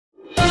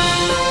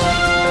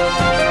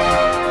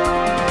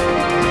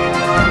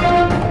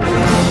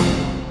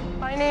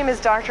is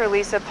Dr.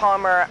 Lisa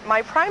Palmer.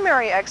 My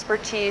primary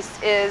expertise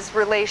is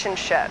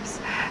relationships,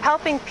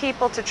 helping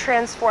people to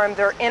transform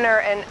their inner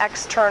and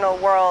external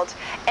world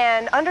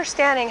and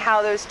understanding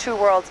how those two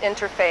worlds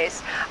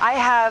interface. I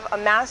have a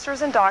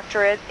master's and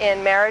doctorate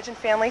in marriage and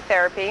family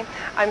therapy.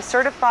 I'm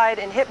certified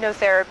in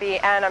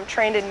hypnotherapy, and I'm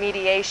trained in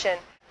mediation.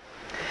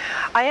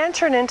 I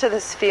entered into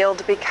this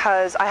field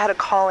because I had a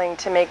calling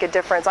to make a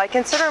difference. I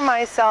consider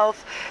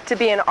myself to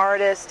be an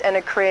artist and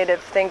a creative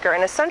thinker,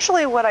 and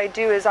essentially what I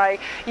do is I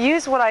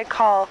use what I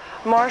call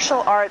martial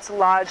arts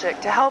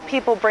logic to help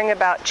people bring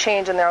about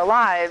change in their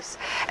lives.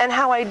 And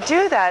how I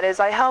do that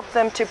is I help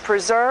them to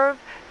preserve,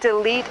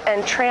 delete,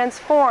 and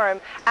transform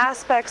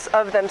aspects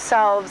of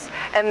themselves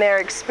and their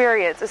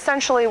experience.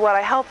 Essentially, what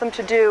I help them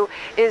to do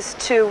is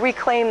to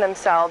reclaim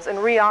themselves and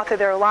reauthor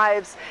their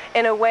lives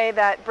in a way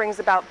that brings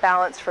about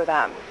balance for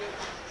them.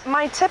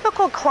 My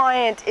typical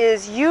client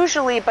is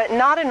usually, but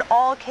not in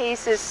all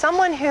cases,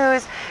 someone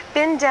who's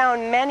been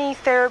down many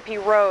therapy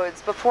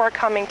roads before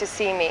coming to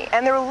see me,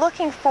 and they're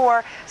looking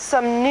for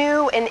some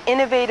new and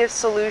innovative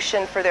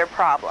solution for their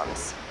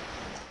problems.